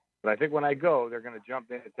 eventually. But I think when I go, they're going to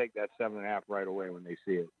jump in and take that 7.5 right away when they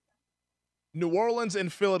see it. New Orleans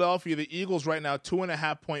and Philadelphia, the Eagles right now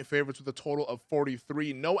 2.5-point favorites with a total of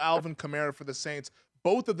 43. No Alvin Kamara for the Saints.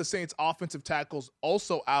 Both of the Saints' offensive tackles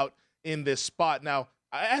also out in this spot. Now,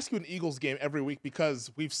 I ask you an Eagles game every week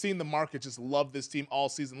because we've seen the market just love this team all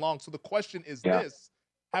season long. So the question is this.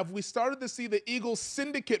 Have we started to see the Eagles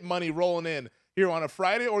syndicate money rolling in here on a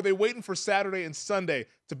Friday, or are they waiting for Saturday and Sunday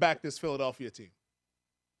to back this Philadelphia team?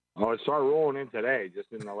 Oh, it started rolling in today,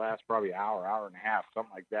 just in the last probably hour and a half,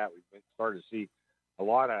 something like that. We've started to see a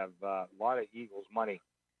lot of Eagles money.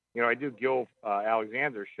 You know, I do Gil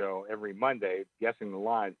Alexander's show every Monday, guessing the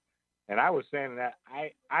lines, and I was saying that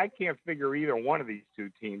I can't figure either one of these two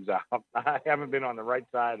teams out. I haven't been on the right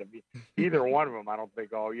side of either one of them, I don't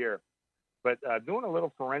think, all year. But doing a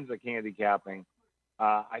little forensic handicapping,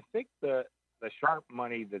 I think the sharp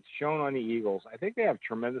money that's shown on the Eagles, I think they have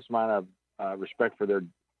tremendous amount of respect for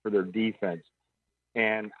their defense.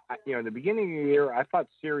 And, you know, in the beginning of the year, I thought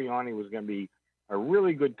Sirianni was going to be a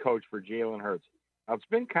really good coach for Jalen Hurts. Now, it's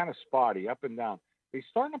been kind of spotty, up and down. He's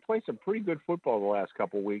starting to play some pretty good football the last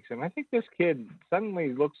couple of weeks, and I think this kid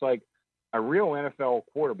suddenly looks like a real NFL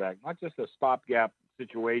quarterback, not just a stopgap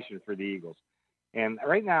situation for the Eagles. And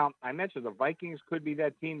right now, I mentioned the Vikings could be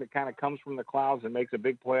that team that kind of comes from the clouds and makes a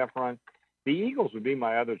big playoff run. The Eagles would be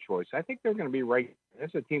my other choice. I think they're going to be right.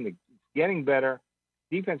 It's a team that's getting better.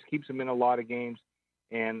 Defense keeps them in a lot of games.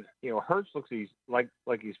 And, you know, Hurts looks like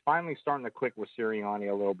he's finally starting to click with Sirianni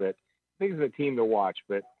a little bit. I think it's a team to watch.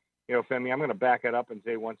 But, you know, Femi, I'm going to back it up and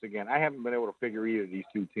say once again, I haven't been able to figure either of these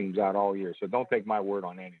two teams out all year. So don't take my word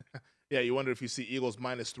on any. Yeah, you wonder if you see Eagles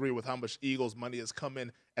 -3 with how much Eagles money has come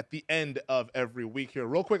in at the end of every week here.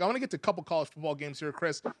 Real quick, I want to get to a couple college football games here,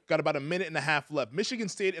 Chris. Got about a minute and a half left. Michigan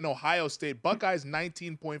State and Ohio State. Buckeyes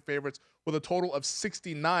 19-point favorites with a total of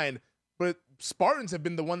 69. But Spartans have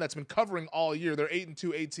been the one that's been covering all year. They're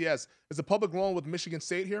 8-2 ATS. Is the public rolling with Michigan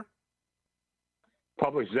State here?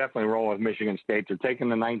 Public's definitely rolling with Michigan State. They're taking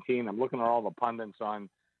the 19. I'm looking at all the pundits on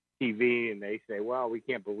TV, and they say, well, we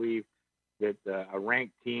can't believe that a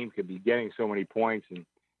ranked team could be getting so many points. And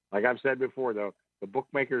like I've said before, though, the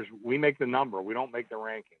bookmakers, we make the number. We don't make the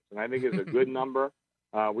rankings. And I think it's a good number.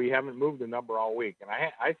 We haven't moved the number all week. And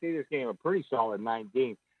I see this game a pretty solid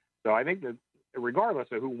 19. So I think that regardless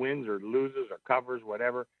of who wins or loses or covers,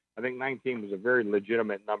 whatever, I think 19 was a very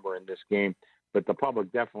legitimate number in this game. But the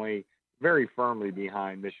public definitely very firmly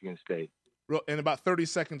behind Michigan State. In about 30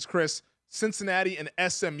 seconds, Chris, Cincinnati and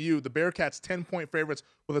SMU, the Bearcats 10-point favorites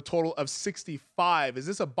with a total of 65. Is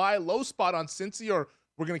this a buy low spot on Cincy, or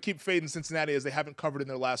we're going to keep fading Cincinnati as they haven't covered in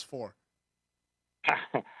their last 4?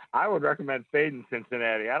 I would recommend fading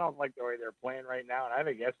Cincinnati. I don't like the way they're playing right now, and I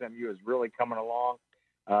think SMU is really coming along.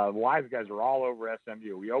 Wise guys are all over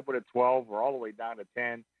SMU. We opened at 12. We're all the way down to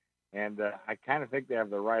 10. And I kind of think they have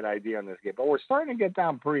the right idea on this game. But we're starting to get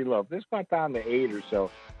down pretty low. If this got down to 8 or so,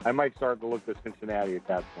 I might start to look at Cincinnati at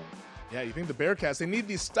that point. Yeah, you think the Bearcats, they need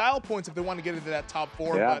these style points if they want to get into that top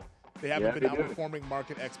 4, but they haven't been outperforming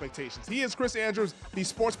market expectations. He is Chris Andrews, the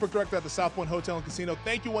sportsbook director at the South Point Hotel and Casino.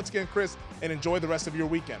 Thank you once again, Chris, and enjoy the rest of your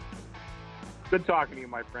weekend. Good talking to you,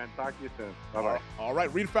 my friend. Talk to you soon. Bye-bye. All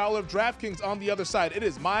right, Reed Fowler of DraftKings on the other side. It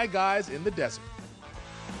is My Guys in the Desert.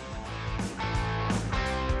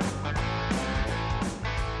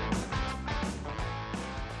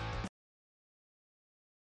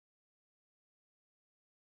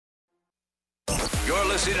 You're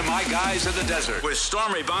listening to My Guys in the Desert with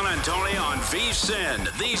Stormy Bonantoni on VSiN,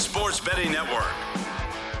 the Sports Betting Network.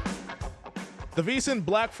 The VSiN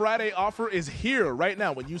Black Friday offer is here right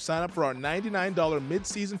now. When you sign up for our $99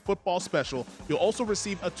 mid-season football special, you'll also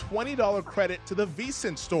receive a $20 credit to the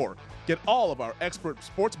VSiN store. Get all of our expert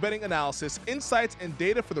sports betting analysis, insights, and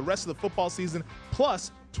data for the rest of the football season,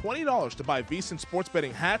 plus $20 to buy VSiN sports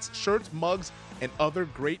betting hats, shirts, mugs, and other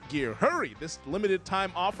great gear. Hurry, this limited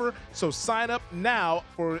time offer, so sign up now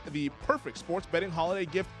for the perfect sports betting holiday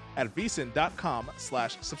gift at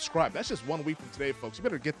vsin.com/subscribe. That's just 1 week from today, folks. You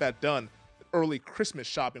better get that done. Early Christmas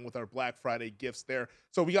shopping with our Black Friday gifts there.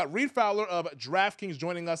 So we got Reed Fowler of DraftKings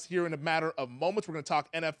joining us here in a matter of moments. We're going to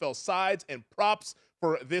talk NFL sides and props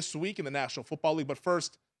for this week in the National Football League. But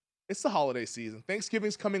first, it's the holiday season.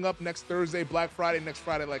 Thanksgiving's coming up next Thursday, Black Friday next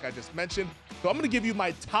Friday, like I just mentioned. So I'm going to give you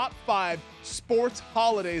my top 5 sports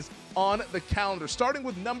holidays on the calendar, starting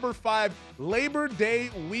with number 5, Labor Day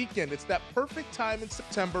weekend. It's that perfect time in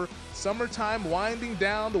September, summertime winding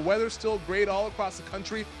down. The weather's still great all across the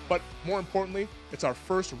country, but more importantly, it's our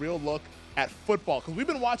first real look at football, because we've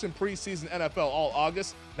been watching preseason NFL all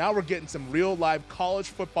August. Now we're getting some real live college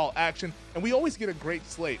football action, and we always get a great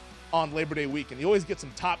slate on Labor Day weekend. You always get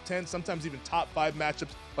some top 10, sometimes even top 5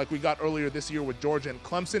 matchups like we got earlier this year with Georgia and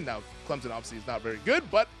Clemson. Now, Clemson obviously is not very good,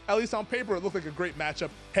 but at least on paper, it looked like a great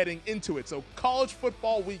matchup heading into it. So college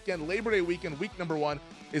football weekend, Labor Day weekend, week number 1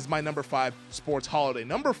 is my number 5 sports holiday.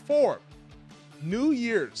 Number 4, New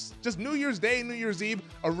Year's. Just New Year's Day, New Year's Eve,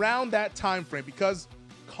 around that time frame, because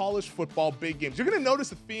college football big games. You're going to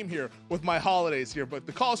notice a theme here with my holidays here, but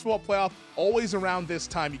the college football playoff always around this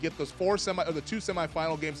time. You get those the 2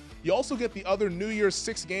 semifinal games. You also get the other New Year's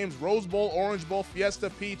 6 games: Rose Bowl, Orange Bowl, Fiesta,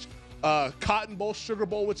 Peach, Cotton Bowl, Sugar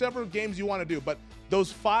Bowl, whichever games you want to do. But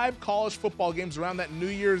those 5 college football games around that New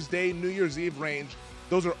Year's Day, New Year's Eve range,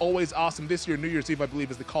 those are always awesome. This year, New Year's Eve, I believe,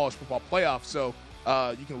 is the college football playoff. So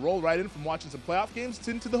you can roll right in from watching some playoff games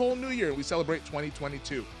into the whole new year, and we celebrate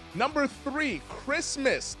 2022. Number 3,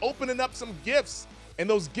 Christmas, opening up some gifts, and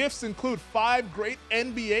those gifts include 5 great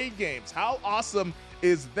NBA games. How awesome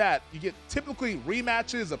is that? You get typically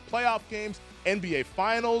rematches of playoff games, NBA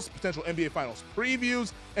Finals, potential NBA Finals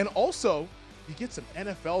previews, and also you get some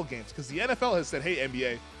NFL games, because the NFL has said, hey,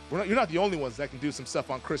 NBA, you're not the only ones that can do some stuff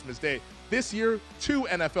on Christmas Day. This year, 2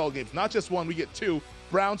 NFL games, not just 1, we get 2.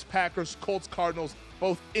 Browns, Packers, Colts, Cardinals,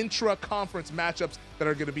 both intra-conference matchups that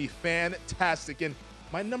are going to be fantastic. And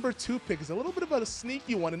my number 2 pick is a little bit of a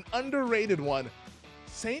sneaky one, an underrated one.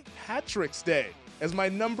 St. Patrick's Day as my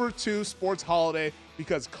number 2 sports holiday,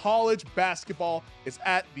 because college basketball is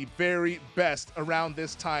at the very best around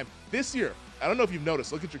this time. This year, I don't know if you've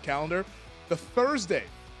noticed, look at your calendar, the Thursday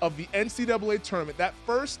of the NCAA tournament, that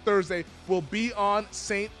first Thursday will be on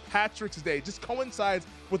St. Patrick's Day. It just coincides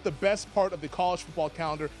with the best part of the college football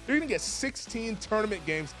calendar. You're going to get 16 tournament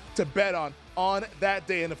games to bet on that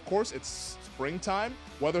day. And of course, it's springtime.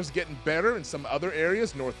 Weather's getting better in some other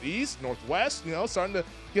areas, northeast, northwest, starting to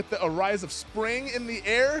get a rise of spring in the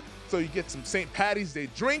air. So you get some St. Patty's Day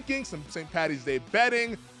drinking, some St. Patty's Day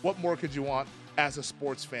betting. What more could you want as a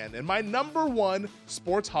sports fan? And my number 1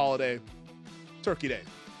 sports holiday, Turkey Day,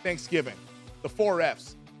 Thanksgiving, the 4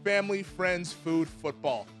 Fs, family, friends, food,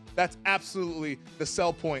 football. That's absolutely the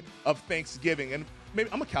sell point of Thanksgiving. And maybe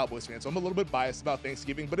I'm a Cowboys fan, so I'm a little bit biased about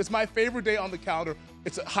Thanksgiving, but it's my favorite day on the calendar.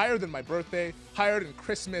 It's higher than my birthday, higher than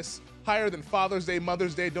Christmas, higher than Father's Day,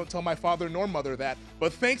 Mother's Day. Don't tell my father nor mother that.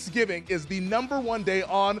 But Thanksgiving is the number 1 day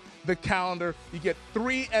on the calendar. You get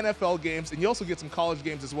 3 NFL games, and you also get some college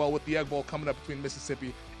games as well, with the Egg Bowl coming up between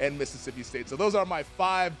Mississippi and Mississippi State. So those are my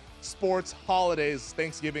 5 sports holidays,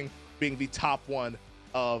 Thanksgiving being the top one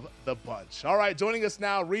of the bunch. All right, joining us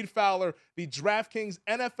now, Reed Fowler, the DraftKings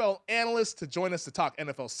NFL analyst, to join us to talk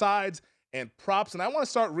NFL sides and props. And I want to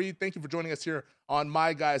start, Reed, thank you for joining us here on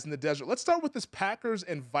My Guys in the Desert. Let's start with this Packers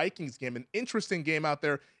and Vikings game, an interesting game out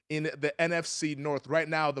there in the NFC North. Right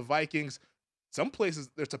now, the Vikings, some places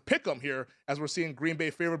there's a pick 'em here, as we're seeing Green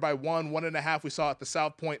Bay favored by 1.5. We saw at the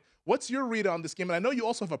South Point. What's your read on this game? And I know you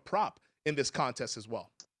also have a prop in this contest as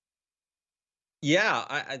well.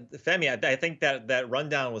 Yeah, Femi, I think that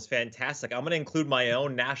rundown was fantastic. I'm going to include my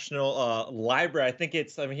own national library. I think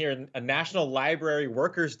I'm here, a National Library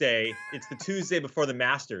Workers Day. It's the Tuesday before the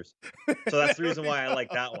Masters. So that's the reason why I like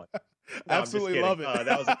that one. No, Absolutely love it.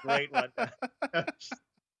 That was a great rundown.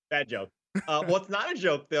 Bad joke. What's not a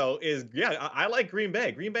joke, though, is, I like Green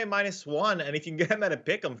Bay. Green Bay -1, and if you can get them at a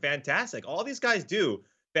pick 'em, fantastic. All these guys do,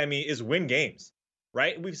 Femi, is win games,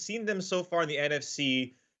 right? We've seen them so far in the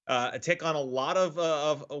NFC take on a lot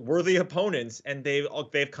of worthy opponents, and they've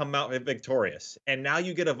come out victorious. And now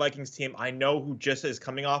you get a Vikings team I know who just is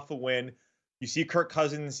coming off a win. You see Kirk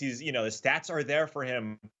Cousins, the stats are there for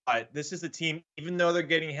him. But this is the team, even though they're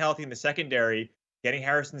getting healthy in the secondary, getting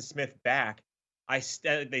Harrison Smith back,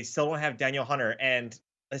 they still don't have Daniel Hunter, and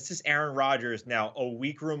this is Aaron Rodgers now, a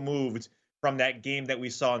week removed from that game that we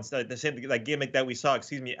saw instead the same that game that we saw,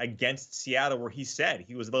 against Seattle, where he said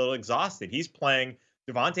he was a little exhausted. He's playing.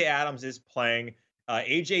 Devontae Adams is playing.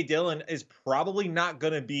 AJ Dillon is probably not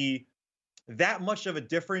going to be that much of a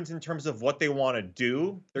difference in terms of what they want to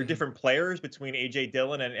do. They're different players between AJ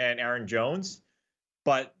Dillon and Aaron Jones,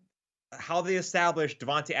 but how they establish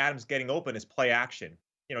Devontae Adams getting open is play action.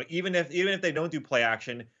 Even if they don't do play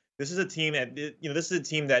action, this is a team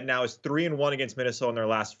that now is 3-1 against Minnesota in their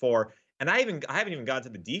last 4. And I haven't even gotten to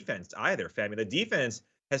the defense either, Femi. The defense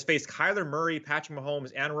has faced Kyler Murray, Patrick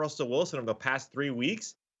Mahomes, and Russell Wilson over the past 3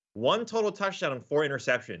 weeks. 1 total touchdown and 4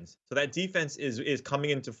 interceptions. So that defense is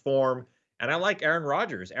coming into form. And I like Aaron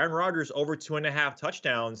Rodgers. Aaron Rodgers over 2.5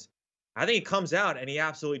 touchdowns. I think he comes out and he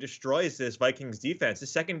absolutely destroys this Vikings defense. The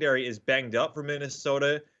secondary is banged up for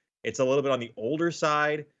Minnesota. It's a little bit on the older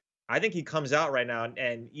side. I think he comes out right now,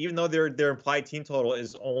 and even though their implied team total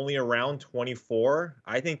is only around 24,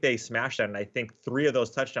 I think they smash that, and I think 3 of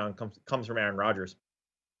those touchdowns comes from Aaron Rodgers.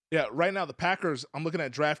 Yeah, right now the Packers, I'm looking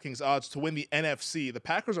at DraftKings odds to win the NFC. The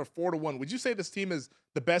Packers are 4-1. Would you say this team is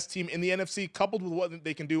the best team in the NFC, coupled with what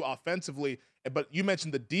they can do offensively? But you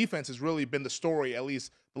mentioned the defense has really been the story, at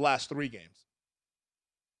least the last 3 games.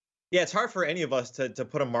 Yeah, it's hard for any of us to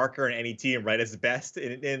put a marker on any team, right, as best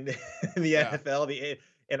in the NFL,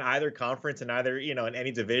 in either conference, and either in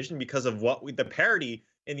any division, because of the parity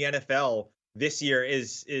in the NFL this year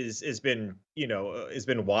is been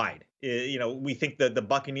wide. We think that the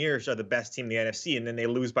Buccaneers are the best team in the NFC, and then they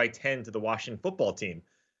lose by 10 to the Washington Football Team.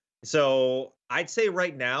 So I'd say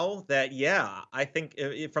right now that I think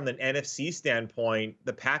from an NFC standpoint,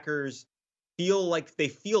 the Packers feel like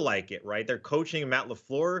it, right? They're coaching Matt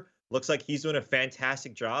LaFleur. Looks like he's doing a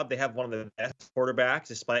fantastic job. They have one of the best quarterbacks,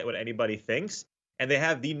 despite what anybody thinks. And they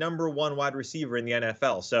have the number 1 wide receiver in the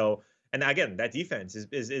NFL. So, and again, that defense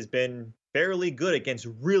has been fairly good against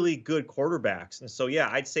really good quarterbacks. And so,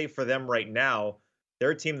 I'd say for them right now,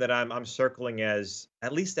 they're a team that I'm circling as,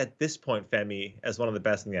 at least at this point, Femi, as one of the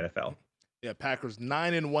best in the NFL. Yeah, Packers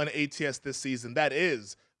 9-1 ATS this season. That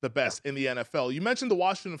is the best in the NFL. You mentioned the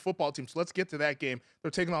Washington Football Team, so let's get to that game.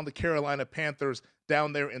 They're taking on the Carolina Panthers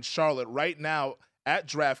down there in Charlotte right now. At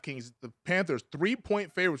DraftKings, the Panthers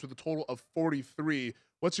 3-point favorites with a total of 43.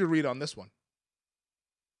 What's your read on this one?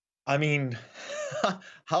 I mean,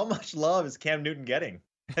 how much love is Cam Newton getting?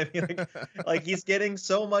 I mean, like he's getting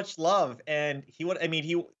so much love, and he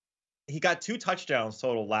got 2 touchdowns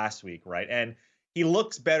total last week, right? And he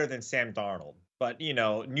looks better than Sam Darnold. But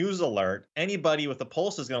news alert: anybody with a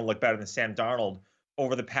pulse is going to look better than Sam Darnold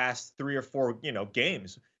over the past 3 or 4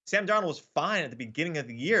 games. Sam Darnold was fine at the beginning of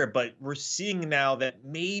the year, but we're seeing now that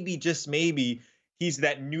maybe, just maybe, he's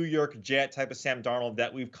that New York Jet type of Sam Darnold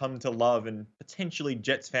that we've come to love and potentially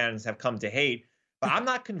Jets fans have come to hate. But I'm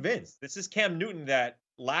not convinced. This is Cam Newton that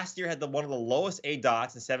last year had one of the lowest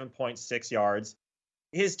ADOTs and 7.6 yards.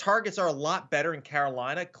 His targets are a lot better in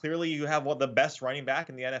Carolina. Clearly, you have one of the best running back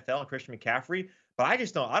in the NFL, Christian McCaffrey. But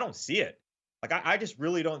I don't see it. Like, I just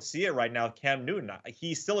really don't see it right now with Cam Newton.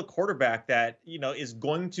 He's still a quarterback that, is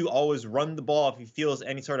going to always run the ball if he feels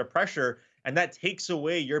any sort of pressure. And that takes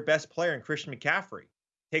away your best player in Christian McCaffrey.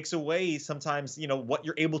 Takes away sometimes, what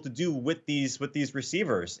you're able to do with these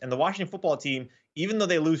receivers. And the Washington Football Team, even though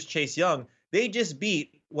they lose Chase Young, they just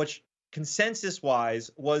beat, which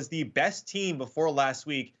consensus-wise was the best team before last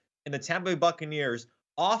week, in the Tampa Bay Buccaneers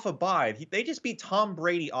off a bye. They just beat Tom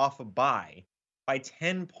Brady off a bye by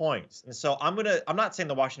 10 points. And so I'm not saying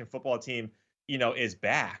the Washington Football Team, is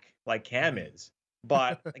back like Cam is,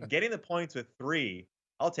 but getting the points with 3,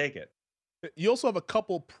 I'll take it. You also have a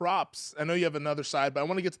couple props. I know you have another side, but I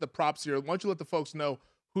want to get to the props here. Why don't you let the folks know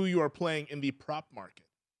who you are playing in the prop market?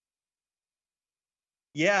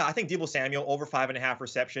 Yeah, I think Deebo Samuel over 5.5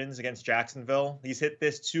 receptions against Jacksonville. He's hit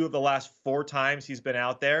this 2 of the last 4 times he's been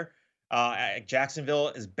out there. Jacksonville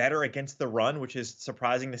is better against the run, which is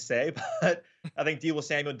surprising to say, but I think Deebo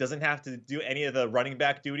Samuel doesn't have to do any of the running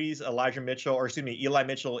back duties. Eli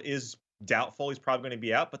Mitchell is doubtful. He's probably going to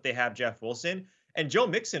be out, but they have Jeff Wilson. And Joe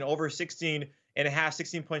Mixon over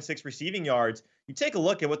 16.6 receiving yards. You take a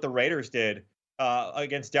look at what the Raiders did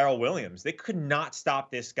against Darrell Williams. They could not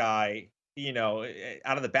stop this guy,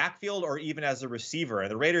 out of the backfield or even as a receiver.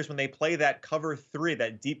 And the Raiders, when they play that cover 3,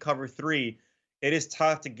 that deep cover 3, it is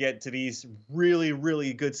tough to get to these really,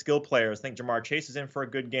 really good skill players. I think Jamar Chase is in for a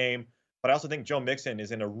good game, but I also think Joe Mixon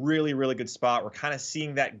is in a really, really good spot. We're kind of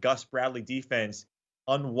seeing that Gus Bradley defense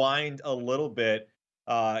unwind a little bit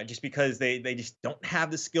just because they just don't have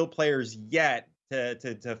the skill players yet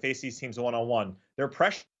to face these teams one-on-one. Their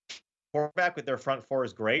pressure quarterback with their front four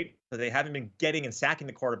is great, but they haven't been getting and sacking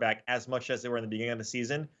the quarterback as much as they were in the beginning of the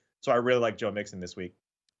season. So I really like Joe Mixon this week.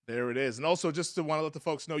 There it is. And also, just to want to let the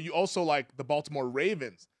folks know, you also like the Baltimore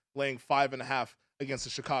Ravens laying 5.5 against the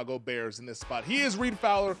Chicago Bears in this spot. He is Reed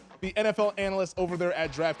Fowler, the NFL analyst over there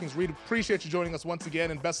at DraftKings. Reed, appreciate you joining us once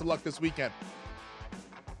again, and best of luck this weekend.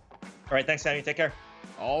 All right, thanks, Sammy. Take care.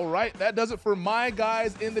 All right, that does it for my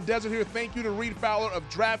guys in the desert here. Thank you to Reed Fowler of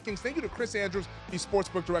DraftKings. Thank you to Chris Andrews, the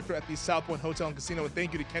sportsbook director at the South Point Hotel and Casino. And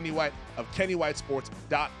thank you to Kenny White of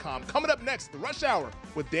KennyWhiteSports.com. Coming up next, the Rush Hour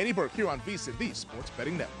with Danny Burke here on VSiN, the Sports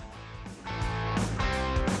Betting Network.